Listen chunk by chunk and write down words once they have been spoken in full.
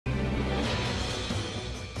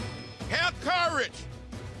courage.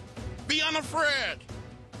 Be unafraid.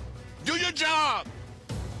 Do your job.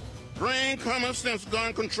 Bring common sense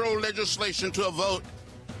gun control legislation to a vote.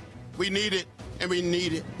 We need it, and we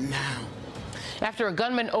need it now. After a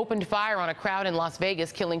gunman opened fire on a crowd in Las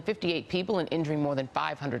Vegas, killing 58 people and injuring more than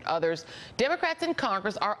 500 others, Democrats in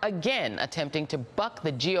Congress are again attempting to buck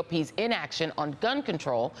the GOP's inaction on gun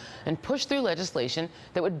control and push through legislation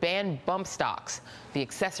that would ban bump stocks, the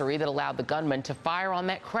accessory that allowed the gunman to fire on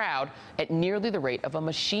that crowd at nearly the rate of a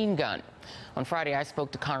machine gun. On Friday, I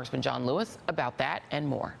spoke to Congressman John Lewis about that and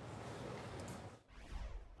more.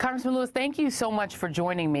 Congressman Lewis, thank you so much for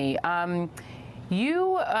joining me.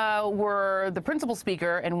 You were the principal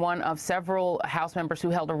speaker and one of several House members who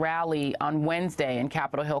held a rally on Wednesday in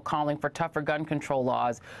Capitol Hill calling for tougher gun control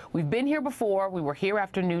laws. We've been here before. We were here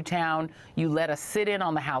after Newtown. You let us sit in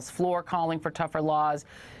on the House floor calling for tougher laws.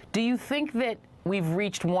 Do you think that we've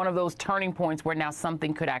reached one of those turning points where now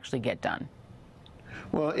something could actually get done?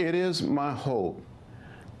 Well, it is my hope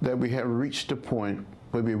that we have reached a point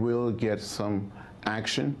where we will get some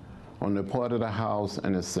action on the part of the House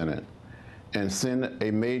and the Senate, and send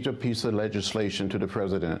a major piece of legislation to the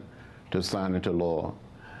president to sign into law.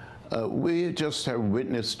 We just have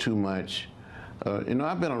witnessed too much. You know,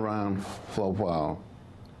 I've been around for a while.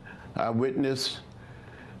 I witnessed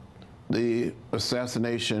the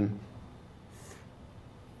assassination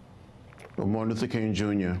of Martin Luther King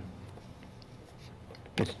Jr.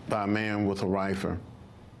 by a man with a rifle.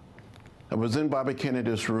 I was in Bobby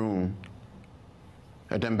Kennedy's room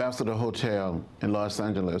at the Ambassador Hotel in Los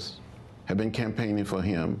Angeles. Have been campaigning for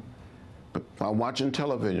him. But while watching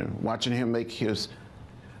television, watching him make his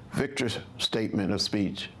victory statement of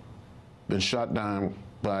speech, been shot down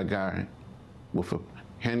by a guy with a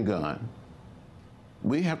handgun.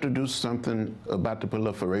 We have to do something about the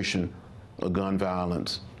proliferation of gun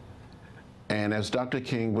violence. And as Dr.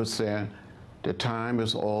 King would say, the time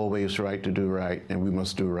is always right to do right, and we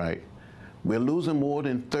must do right. We're losing more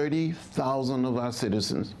than 30,000 of our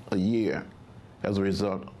citizens a year as a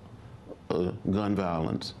result gun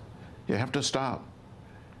violence. You have to stop,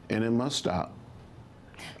 and it must stop.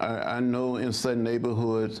 I know in certain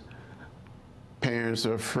neighborhoods, parents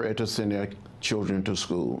are afraid to send their children to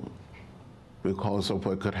school because of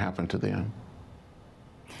what could happen to them.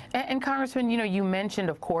 And Congressman, you know, you mentioned,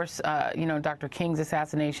 of course, you know, Dr. King's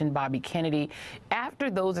assassination, Bobby Kennedy. After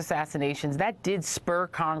those assassinations, that did spur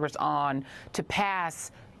Congress on to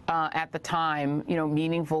pass at the time, you know,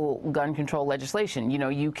 meaningful gun control legislation. You know,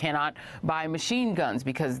 you cannot buy machine guns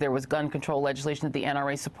because there was gun control legislation that the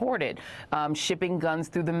NRA supported. Shipping guns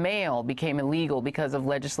through the mail became illegal because of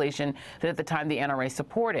legislation that at the time the NRA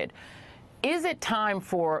supported. Is it time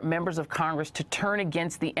for members of Congress to turn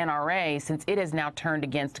against the NRA since it has now turned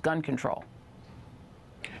against gun control?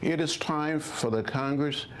 It is time for the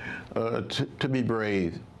Congress to be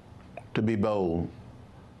brave, to be bold,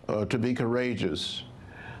 to be courageous.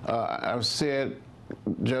 I've said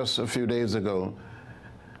just a few days ago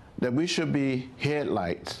that we should be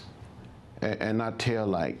headlights and not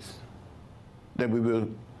taillights, that we will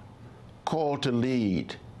call to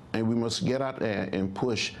lead, and we must get out there and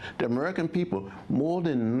push. The American people, more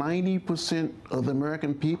than 90% of the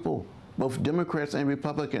American people, both Democrats and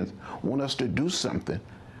Republicans, want us to do something.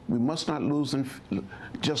 We must not lose and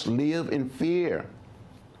just live in fear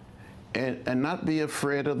and not be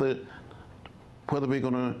afraid of whether we're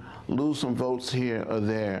going to lose some votes here or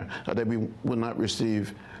there, or that we will not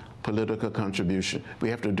receive political contribution. We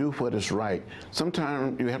have to do what is right.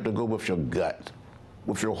 Sometimes you have to go with your gut,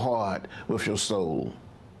 with your heart, with your soul.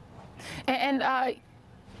 And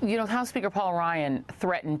you know, House Speaker Paul Ryan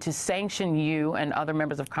threatened to sanction you and other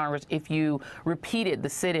members of Congress if you repeated the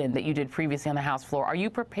sit-in that you did previously on the House floor. Are you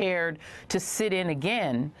prepared to sit in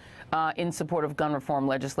again in support of gun reform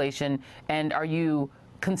legislation, and are you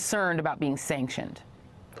concerned about being sanctioned?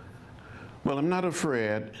 Well, I'm not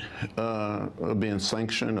afraid of being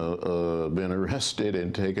sanctioned or being arrested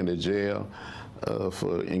and taken to jail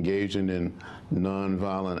for engaging in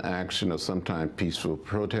nonviolent action or sometimes peaceful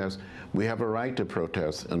protest. We have a right to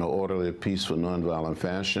protest in an orderly, peaceful, nonviolent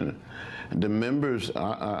fashion. The members,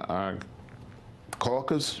 our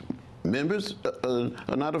caucus members,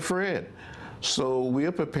 are not afraid. So we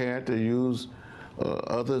are prepared to use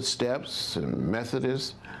other steps and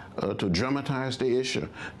methods to dramatize the issue,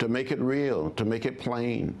 to make it real, to make it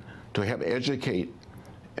plain, to help educate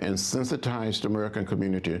and sensitize the American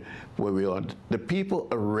community where we are. The people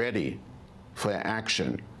are ready for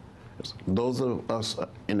action. Those of us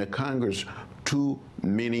in the Congress, too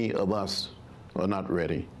many of us are not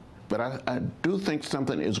ready. But I do think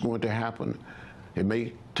something is going to happen. It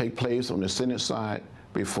may take place on the Senate side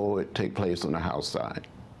before it takes place on the House side.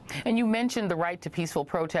 And you mentioned the right to peaceful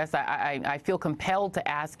protest. I feel compelled to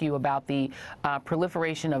ask you about the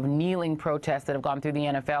proliferation of kneeling protests that have gone through the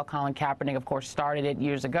NFL. Colin Kaepernick, of course, started it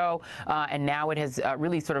years ago, and now it has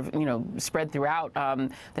really sort of, spread throughout the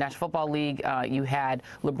National Football League. You had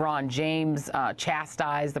LeBron James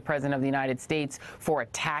chastise the President of the United States for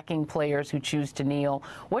attacking players who choose to kneel.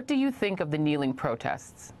 What do you think of the kneeling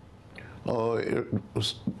protests? Oh, it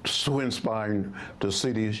was so inspiring to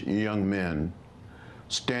see these young men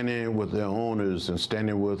standing with their owners and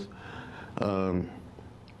standing with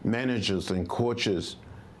managers and coaches.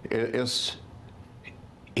 It is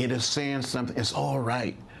saying something. It's all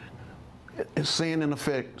right. It's saying, in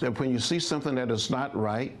effect, that when you see something that is not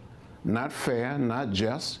right, not fair, not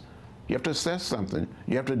just, you have to say something.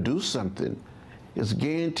 You have to do something. It's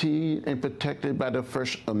guaranteed and protected by the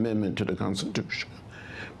First Amendment to the Constitution.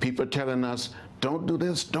 People telling us, don't do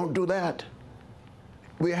this, don't do that.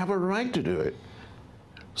 We have a right to do it.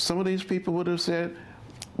 Some of these people would have said,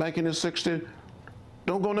 back in the 60s,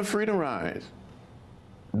 don't go on the freedom rides.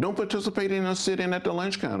 Don't participate in a sit-in at the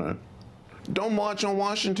lunch counter. Don't march on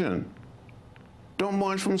Washington. Don't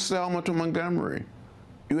march from Selma to Montgomery.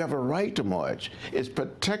 You have a right to march. It's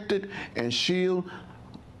protected and shielded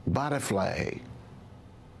by the flag.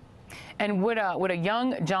 And would a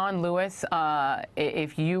young John Lewis,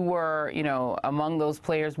 if you were, among those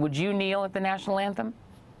players, would you kneel at the national anthem?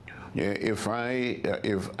 Yeah, if I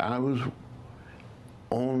was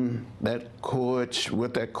on that coach,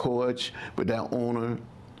 with that owner,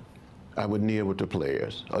 I would kneel with the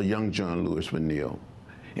players. A young John Lewis would kneel.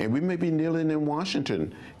 And we may be kneeling in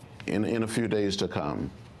Washington in a few days to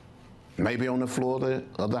come. Maybe on the floor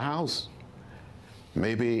of the House.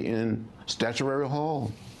 Maybe in Statuary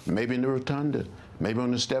Hall. Maybe in the Rotunda. Maybe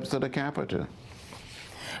on the steps of the Capitol.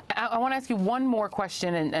 I want to ask you one more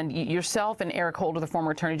question, and yourself and Eric Holder, the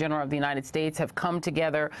former Attorney General of the United States, have come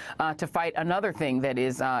together to fight another thing that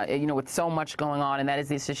is, with so much going on, and that is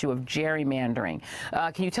this issue of gerrymandering.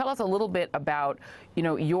 Can you tell us a little bit about,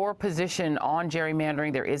 your position on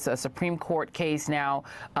gerrymandering? There is a Supreme Court case now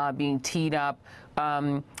being teed up.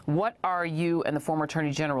 What are you and the former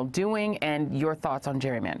Attorney General doing, and your thoughts on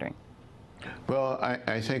gerrymandering? Well,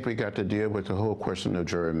 I think we got to deal with the whole question of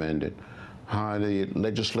gerrymandering. How the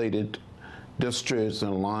legislative districts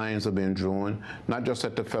and lines are being drawn, not just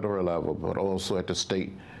at the federal level, but also at the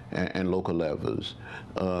state and local levels.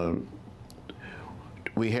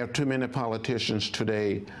 We have too many politicians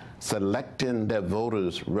today selecting their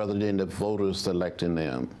voters rather than the voters selecting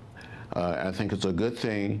them. I think it's a good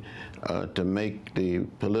thing to make the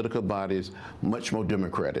political bodies much more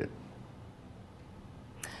democratic.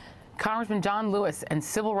 Congressman John Lewis and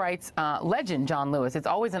civil rights legend John Lewis, it's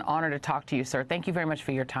always an honor to talk to you, sir. Thank you very much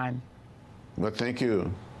for your time. Well, thank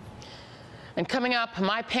you. And coming up,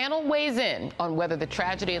 my panel weighs in on whether the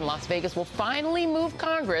tragedy in Las Vegas will finally move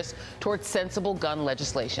Congress towards sensible gun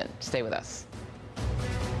legislation. Stay with us.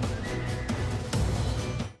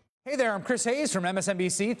 Hey there, I'm Chris Hayes from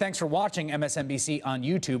MSNBC. Thanks for watching MSNBC on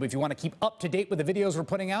YouTube. If you want to keep up to date with the videos we're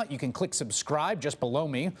putting out, you can click subscribe just below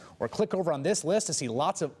me or click over on this list to see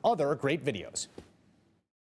lots of other great videos.